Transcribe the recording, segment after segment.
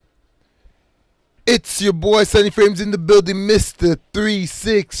It's your boy Sunny Frames in the building, Mr.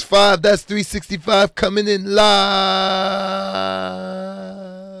 365. That's 365 coming in live.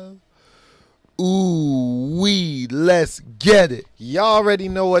 Let's get it. Y'all already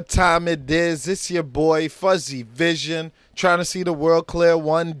know what time it is. It's your boy Fuzzy Vision, trying to see the world clear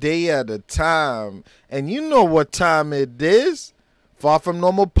one day at a time. And you know what time it is. Far From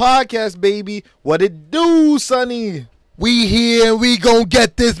Normal podcast, baby. What it do, Sonny? We here and we gon'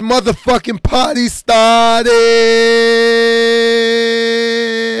 get this motherfucking party started.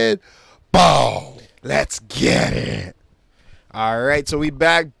 Bow. Let's get it. All right, so we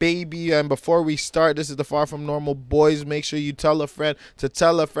back, baby. And before we start, this is the Far From Normal boys. Make sure you tell a friend to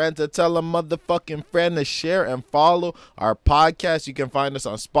tell a friend to tell a motherfucking friend to share and follow our podcast. You can find us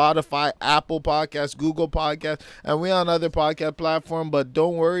on Spotify, Apple Podcasts, Google Podcasts, and we on other podcast platforms. But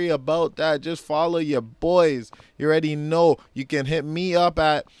don't worry about that. Just follow your boys. You already know. You can hit me up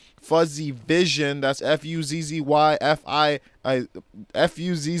at Fuzzy Vision. That's FUZZY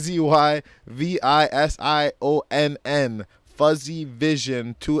FUZZY VISIONN. Fuzzy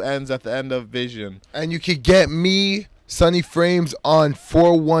Vision, 2 N's at the end of vision. And you can get me, Sunny Frames, on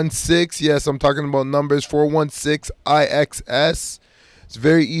 416. Yes, I'm talking about numbers, 416IXS. It's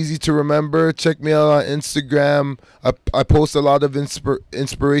very easy to remember. Check me out on Instagram. I post a lot of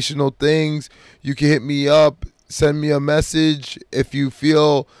inspirational things. You can hit me up, send me a message. If you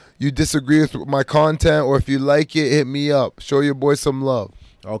feel you disagree with my content or if you like it, hit me up. Show your boy some love.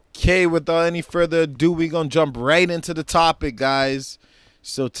 Okay, without any further ado, we're going to jump right into the topic, guys.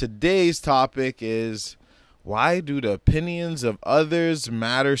 So today's topic is, why do the opinions of others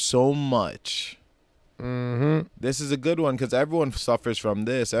matter so much? This is a good one because everyone suffers from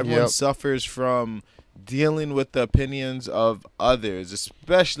this. Everyone suffers from dealing with the opinions of others,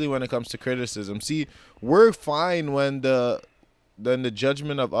 especially when it comes to criticism. See, we're fine when the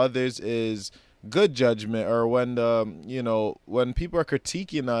judgment of others is good judgment, or when when people are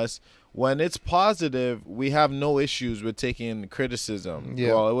critiquing us, when it's positive, we have no issues with taking criticism.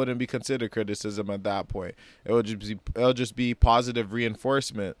 Well, it wouldn't be considered criticism at that point. It'll just be positive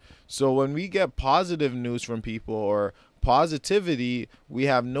reinforcement. So when we get positive news from people or positivity, we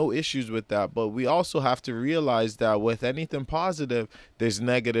have no issues with that. But we also have to realize that with anything positive, there's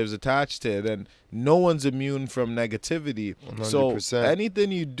negatives attached to it, and no one's immune from negativity. 100%. So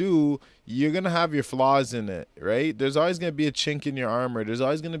anything you do, you're gonna have your flaws in it, right? There's always gonna be a chink in your armor. There's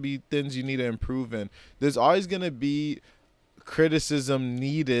always gonna be things you need to improve in. There's always gonna be criticism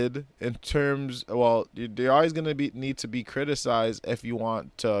needed in terms, you're always going to need to be criticized if you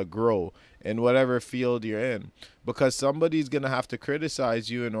want to grow in whatever field you're in, because somebody's going to have to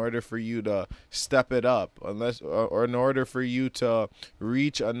criticize you in order for you to step it up, or in order for you to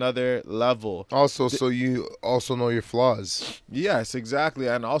reach another level. Also, so you also know your flaws. Yes, exactly.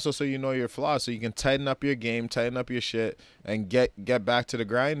 And also so you know your flaws, so you can tighten up your game, tighten up your shit, and get back to the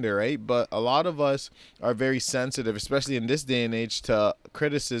grinder, right? But a lot of us are very sensitive, especially in this day and age, to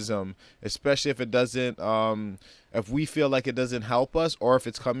criticism, especially if it doesn't if we feel like it doesn't help us, or if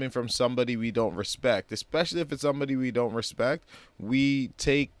it's coming from somebody we don't respect. Especially if it's somebody we don't respect, we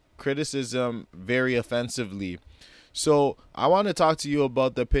take criticism very offensively. So I want to talk to you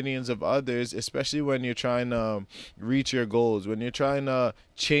about the opinions of others, especially when you're trying to reach your goals, when you're trying to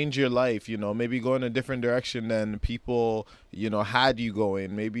change your life, maybe go in a different direction than people, had you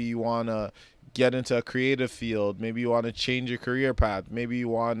going. Maybe you want to get into a creative field. Maybe you want to change your career path. Maybe you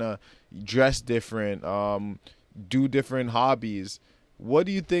want to dress different, do different hobbies. What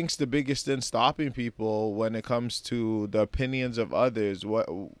do you think's the biggest thing stopping people when it comes to the opinions of others?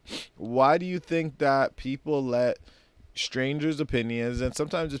 Why do you think that people let strangers' opinions, and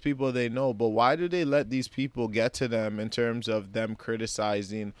sometimes it's people they know, but why do they let these people get to them in terms of them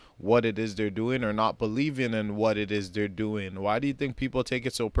criticizing what it is they're doing or not believing in what it is they're doing? Why do you think people take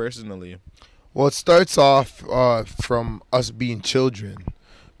it so personally? Well, it starts off from us being children.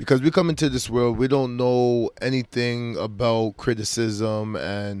 Because we come into this world, we don't know anything about criticism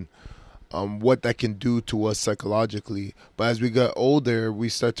and what that can do to us psychologically. But as we get older, we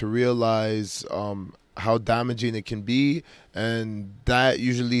start to realize how damaging it can be, and that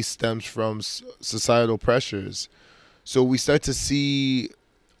usually stems from societal pressures. So we start to see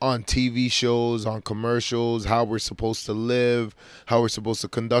on TV shows, on commercials, how we're supposed to live, how we're supposed to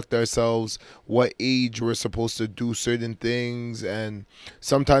conduct ourselves, what age we're supposed to do certain things. And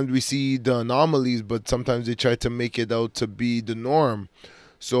sometimes we see the anomalies, but sometimes they try to make it out to be the norm.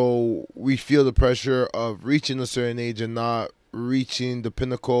 So we feel the pressure of reaching a certain age and not reaching the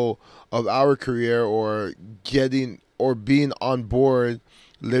pinnacle of our career, or getting or being on board,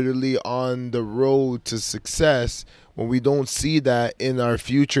 literally on the road to success, when we don't see that in our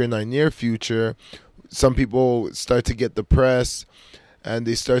future, in our near future, some people start to get depressed and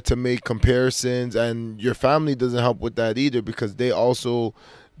they start to make comparisons, and your family doesn't help with that either, because they also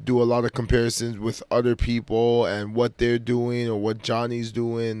do a lot of comparisons with other people and what they're doing or what Johnny's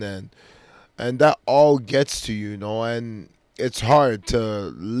doing, and that all gets to you, you know. And it's hard to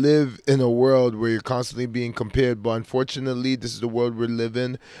live in a world where you're constantly being compared, but unfortunately this is the world we're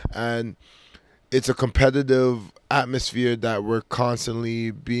living, and it's a competitive atmosphere that we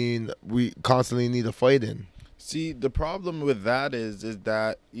constantly need to fight in. See, the problem with that is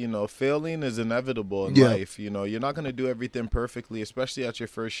that, you know, failing is inevitable in Yeah. life. You know, you're not going to do everything perfectly, especially at your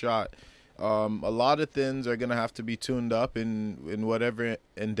first shot. A lot of things are going to have to be tuned up in whatever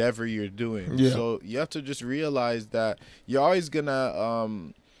endeavor you're doing. Yeah. So you have to just realize that you're always going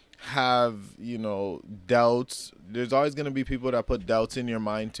to have, you know, doubts. There's always going to be people that put doubts in your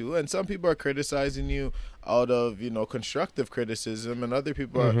mind too. And some people are criticizing you out of, you know, constructive criticism, and other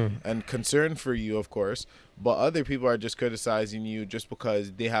people are, and concern for you, of course, but other people are just criticizing you just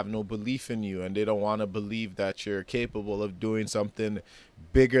because they have no belief in you and they don't want to believe that you're capable of doing something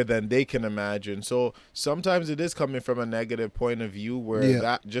bigger than they can imagine. So sometimes it is coming from a negative point of view where Yeah.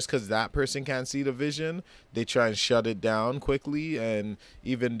 that just because that person can't see the vision, they try and shut it down quickly. And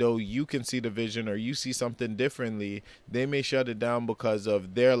even though you can see the vision or you see something differently, they may shut it down because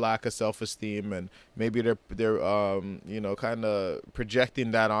of their lack of self-esteem, and maybe they're you know, kind of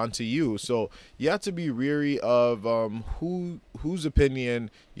projecting that onto you. So you have to be weary of whose opinion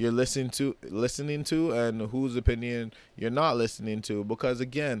you're listening to and whose opinion you're not listening to, because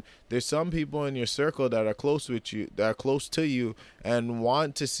again, there's some people in your circle that are close with you, that are close to you, and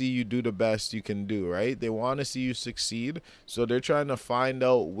want to see you do the best you can do, right? They want to see you succeed, so they're trying to find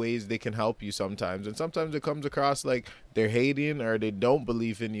out ways they can help you sometimes. And sometimes it comes across like they're hating or they don't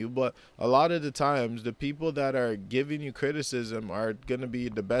believe in you, but a lot of the times the people that are giving you criticism are going to be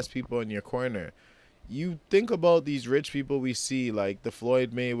the best people in your corner. You think about these rich people we see, like the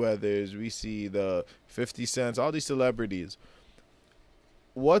Floyd Mayweathers, we see the 50 Cents, all these celebrities.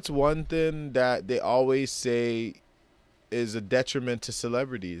 What's one thing that they always say is a detriment to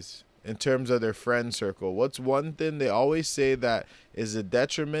celebrities in terms of their friend circle? What's one thing they always say that is a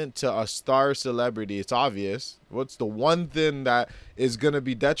detriment to a star celebrity? It's obvious. What's the one thing that is going to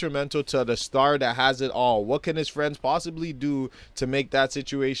be detrimental to the star that has it all? What can his friends possibly do to make that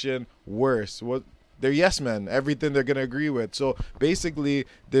situation worse? They're yes men, everything they're going to agree with. So basically,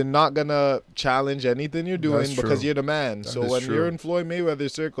 they're not going to challenge anything you're doing That's because true. you're the man. So when true. you're in Floyd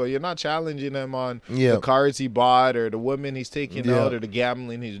Mayweather's circle, you're not challenging him on Yeah. the cars he bought or the women he's taking Yeah. out or the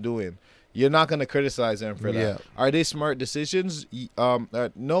gambling he's doing. You're not going to criticize him for that. Yeah. Are they smart decisions?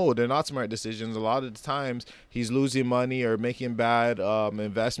 No, they're not smart decisions. A lot of the times he's losing money or making bad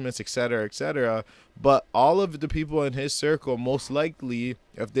investments, et cetera, et cetera. But all of the people in his circle, most likely,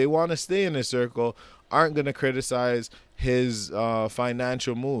 if they want to stay in his circle, aren't going to criticize his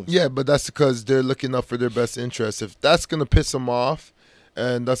financial moves. Yeah, but that's because they're looking out for their best interests. If that's going to piss them off,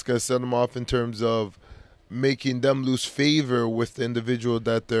 and that's going to set them off in terms of making them lose favor with the individual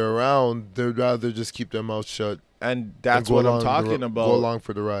that they're around, they'd rather just keep their mouth shut. And that's and what go I'm along talking about. Go along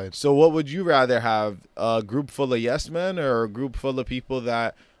for the ride. So what would you rather have? A group full of yes men or a group full of people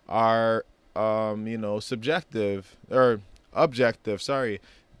that are, you know, subjective or objective,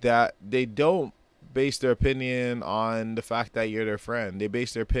 that they don't base their opinion on the fact that you're their friend. They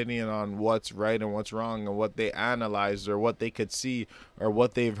base their opinion on what's right and what's wrong and what they analyzed or what they could see or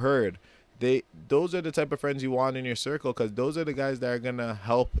what they've heard. Those are the type of friends you want in your circle, because those are the guys that are going to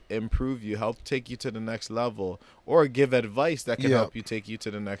help improve you, help take you to the next level, or give advice that can help you take you to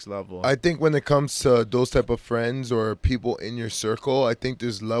the next level. I think when it comes to those type of friends or people in your circle, I think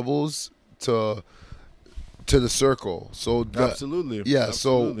there's levels to the circle. So Absolutely. Yeah,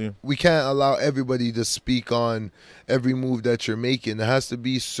 Absolutely. so we can't allow everybody to speak on every move that you're making. There has to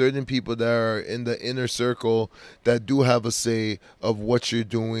be certain people that are in the inner circle that do have a say of what you're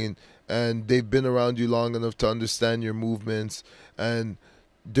doing, and they've been around you long enough to understand your movements, and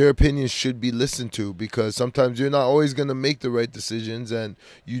their opinions should be listened to, because sometimes you're not always going to make the right decisions, and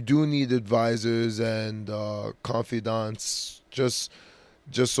you do need advisors and confidants just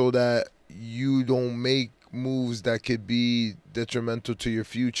so that you don't make moves that could be detrimental to your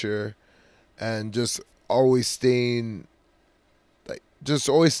future, and just always staying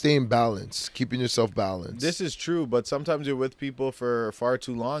balanced, keeping yourself balanced. This is true, but sometimes you're with people for far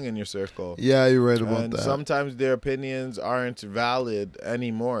too long in your circle. Yeah, you're right about And that. sometimes their opinions aren't valid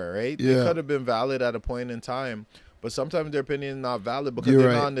anymore, right? Yeah. They could have been valid at a point in time, but sometimes their opinion is not valid because You're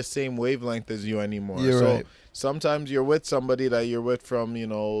they're right. not on the same wavelength as you anymore. You're so right. sometimes you're with somebody that you're with from,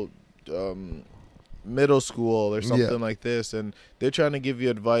 middle school or something Yeah. like this, and they're trying to give you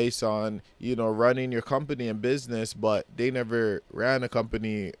advice on, you know, running your company and business, but they never ran a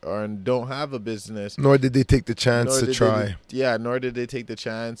company or don't have a business. Nor did they take the chance to try. Nor did they take the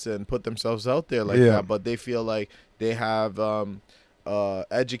chance and put themselves out there like Yeah. that. But they feel like they have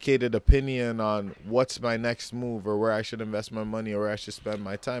educated opinion on what's my next move or where I should invest my money or where I should spend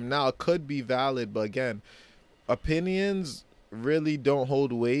my time. Now, it could be valid, but again, opinions really don't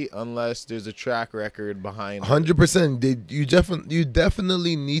hold weight unless there's a track record behind it. 100%. You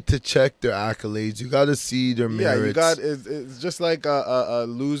definitely need to check their accolades. You got to see their merits. Yeah, you got. It's just like a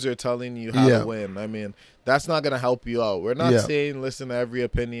loser telling you how to win. I mean, that's not gonna help you out. We're not saying listen to every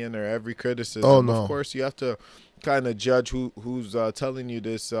opinion or every criticism. Oh, no. Of course, you have to kind of judge who's telling you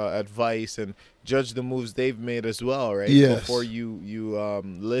this advice and judge the moves they've made as well, right? Yes. Before you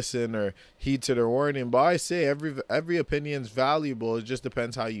listen or heed to their warning. But I say every opinion's valuable. It just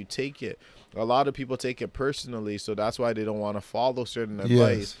depends how you take it. A lot of people take it personally, so that's why they don't want to follow certain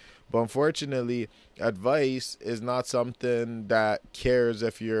advice. Yes. But unfortunately, advice is not something that cares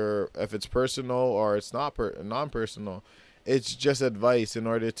if it's personal or it's not non-personal. It's just advice in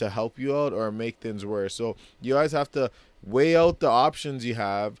order to help you out or make things worse. So you guys have to weigh out the options you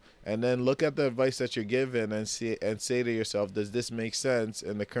have and then look at the advice that you're given and say to yourself, does this make sense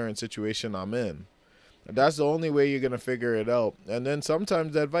in the current situation I'm in? That's the only way you're going to figure it out. And then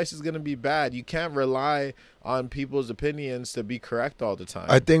sometimes the advice is going to be bad. You can't rely on people's opinions to be correct all the time.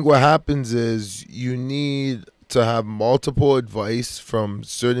 I think what happens is you need to have multiple advice from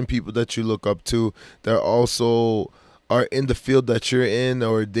certain people that you look up to that also are in the field that you're in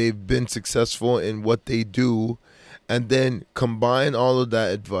or they've been successful in what they do, and then combine all of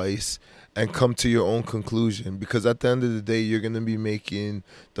that advice and come to your own conclusion, because at the end of the day you're going to be making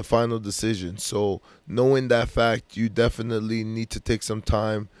the final decision. So knowing that fact, you definitely need to take some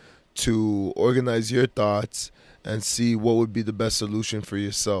time to organize your thoughts and see what would be the best solution for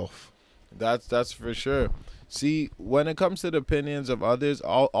yourself. That's for sure. See, when it comes to the opinions of others,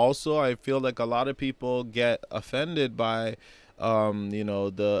 also I feel like a lot of people get offended by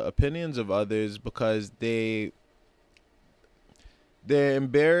the opinions of others because they're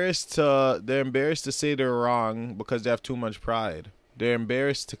embarrassed to say they're wrong because they have too much pride. They're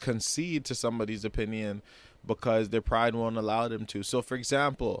embarrassed to concede to somebody's opinion because their pride won't allow them to. So for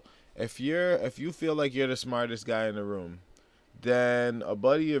example, if you feel like you're the smartest guy in the room, then a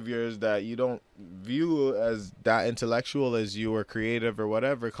buddy of yours that you don't view as that intellectual as you or creative or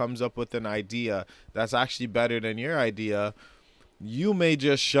whatever comes up with an idea that's actually better than your idea, you may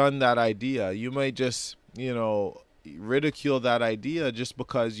just shun that idea. You may just, ridicule that idea just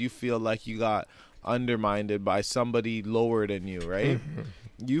because you feel like you got undermined by somebody lower than you, right? Mm-hmm.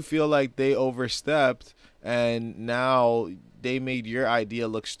 You feel like they overstepped and now they made your idea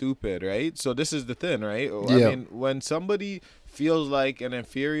look stupid, right? So this is the thing, right? Yeah. I mean, when somebody feels like an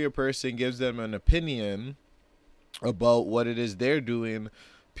inferior person gives them an opinion about what it is they're doing,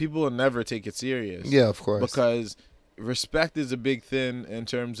 people will never take it serious. Yeah, of course. Because respect is a big thing in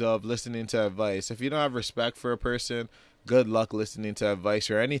terms of listening to advice. If you don't have respect for a person, good luck listening to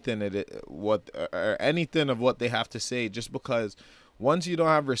advice or anything anything of what they have to say, just because once you don't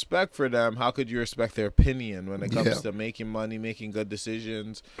have respect for them, how could you respect their opinion when it comes to making money, making good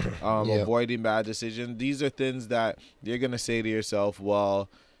decisions, avoiding bad decisions? These are things that you're going to say to yourself, well,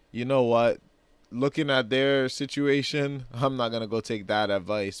 you know what? Looking at their situation, I'm not going to go take that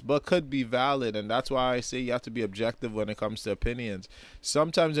advice, but could be valid. And that's why I say you have to be objective when it comes to opinions.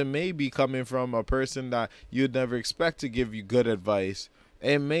 Sometimes it may be coming from a person that you'd never expect to give you good advice.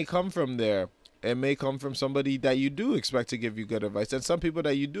 It may come from there. It may come from somebody that you do expect to give you good advice. And some people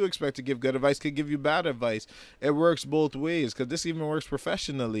that you do expect to give good advice could give you bad advice. It works both ways, because this even works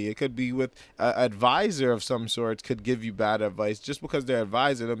professionally. It could be with an advisor of some sort could give you bad advice. Just because they're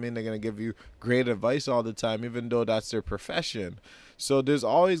advisor doesn't mean they're going to give you great advice all the time, even though that's their profession. So there's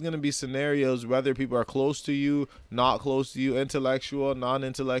always going to be scenarios, whether people are close to you, not close to you, intellectual,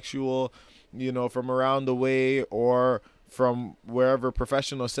 non-intellectual, from around the way or from wherever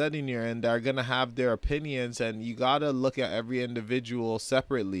professional setting you're in, they're going to have their opinions, and you got to look at every individual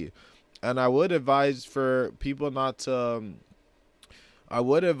separately. And I would advise for people not to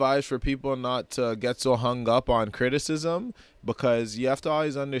get so hung up on criticism, because you have to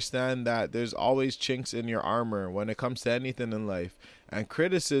always understand that there's always chinks in your armor when it comes to anything in life. And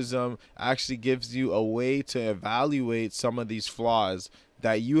criticism actually gives you a way to evaluate some of these flaws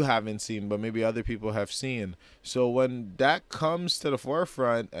that you haven't seen, but maybe other people have seen. So when that comes to the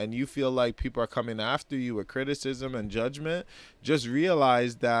forefront and you feel like people are coming after you with criticism and judgment, just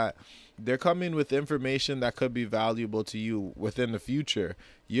realize that they're coming with information that could be valuable to you within the future.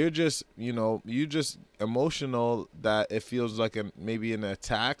 You're just, you just emotional that it feels like maybe an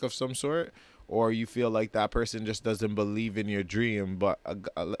attack of some sort, or you feel like that person just doesn't believe in your dream. But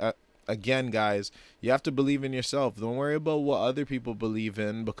again, guys, you have to believe in yourself. Don't worry about what other people believe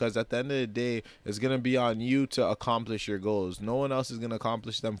in, because at the end of the day, it's going to be on you to accomplish your goals. No one else is going to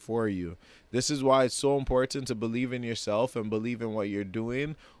accomplish them for you. This is why it's so important to believe in yourself and believe in what you're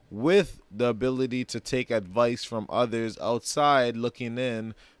doing, with the ability to take advice from others outside looking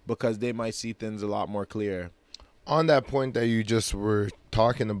in, because they might see things a lot more clear. On that point that you just were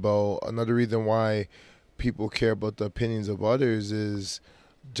talking about, another reason why people care about the opinions of others is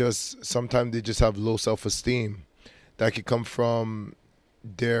just sometimes they just have low self-esteem. That could come from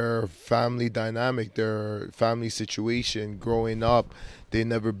their family dynamic, their family situation. Growing up, they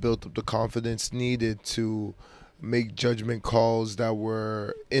never built up the confidence needed to make judgment calls that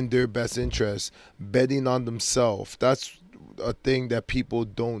were in their best interest. Betting on themselves, that's a thing that people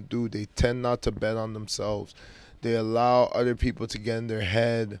don't do. They tend not to bet on themselves. They allow other people to get in their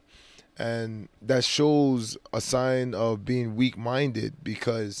head, and that shows a sign of being weak-minded,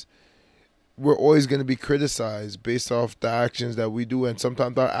 because we're always going to be criticized based off the actions that we do, and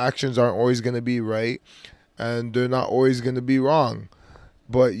sometimes our actions aren't always going to be right, and they're not always going to be wrong.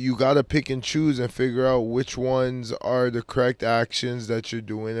 But you got to pick and choose and figure out which ones are the correct actions that you're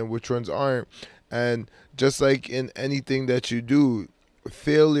doing and which ones aren't. And just like in anything that you do,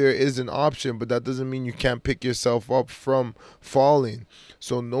 failure is an option, but that doesn't mean you can't pick yourself up from falling.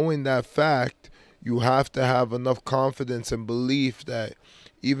 So knowing that fact, you have to have enough confidence and belief that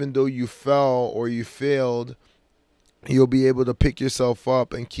even though you fell or you failed, you'll be able to pick yourself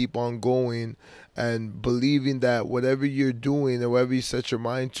up and keep on going, and believing that whatever you're doing or whatever you set your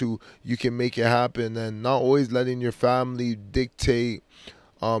mind to, you can make it happen, and not always letting your family dictate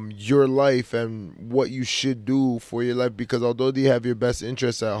your life and what you should do for your life, because although they have your best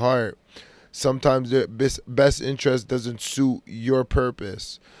interests at heart, sometimes their best interest doesn't suit your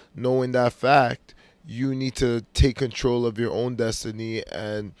purpose. Knowing that fact, you need to take control of your own destiny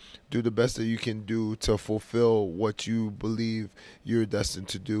and do the best that you can do to fulfill what you believe you're destined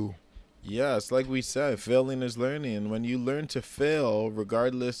to do. Yes, like we said, failing is learning. When you learn to fail,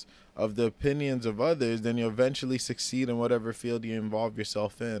 regardless of the opinions of others, then you eventually succeed in whatever field you involve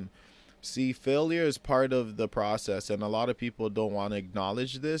yourself in. See, failure is part of the process, and a lot of people don't want to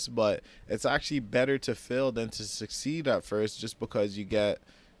acknowledge this, but it's actually better to fail than to succeed at first, just because you get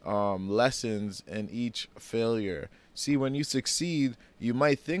lessons in each failure. See, when you succeed, you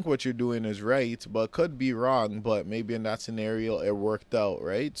might think what you're doing is right, but could be wrong, but maybe in that scenario it worked out,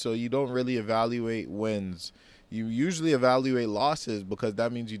 right? So you don't really evaluate wins. You usually evaluate losses, because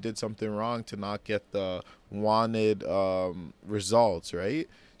that means you did something wrong to not get the wanted results, right?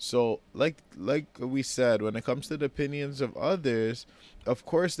 So like we said, when it comes to the opinions of others, of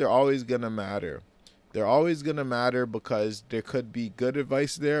course they're always going to matter. They're always going to matter, because there could be good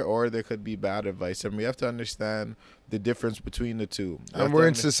advice there or there could be bad advice. And we have to understand the difference between the two. And we're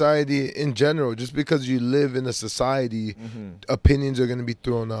in society in general. Just because you live in a society, opinions are going to be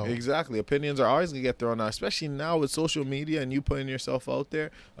thrown out. Exactly. Opinions are always going to get thrown out, especially now with social media and you putting yourself out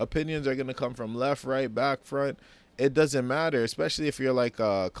there. Opinions are going to come from left, right, back, front. It doesn't matter, especially if you're like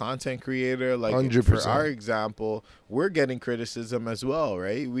a content creator. Like 100%. For our example, we're getting criticism as well,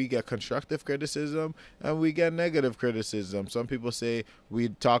 right? We get constructive criticism and we get negative criticism. Some people say we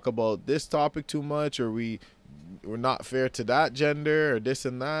talk about this topic too much, or we're not fair to that gender, or this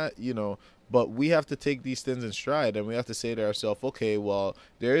and that, But we have to take these things in stride, and we have to say to ourselves, okay, well,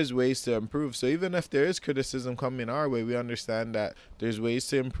 there is ways to improve. So even if there is criticism coming our way, we understand that there's ways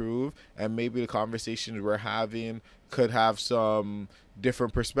to improve, and maybe the conversations we're having could have some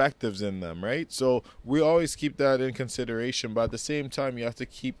different perspectives in them, right? So we always keep that in consideration, but at the same time, you have to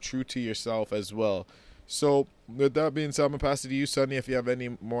keep true to yourself as well. So with that being said, I'm going to pass it to you, Sonny, if you have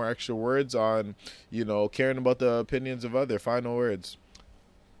any more extra words on, caring about the opinions of others. Final words.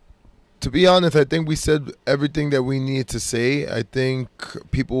 To be honest, I think we said everything that we need to say. I think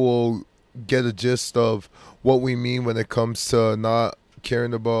people will get a gist of what we mean when it comes to not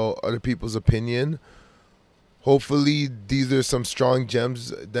caring about other people's opinion. Hopefully, these are some strong gems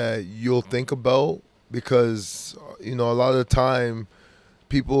that you'll think about, because, a lot of the time,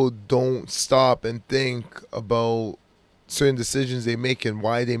 people don't stop and think about certain decisions they make and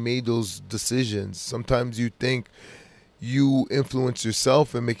why they made those decisions. Sometimes you think you influence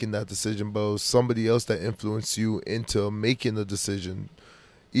yourself in making that decision, but it was somebody else that influenced you into making the decision.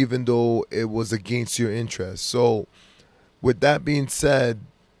 even though it was against your interest. So, with that being said,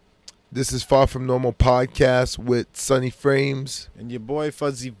 this is Far From Normal podcast with Sunny Frames. And your boy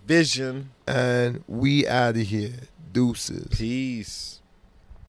Fuzzy Vision. And we out of here. Deuces. Peace.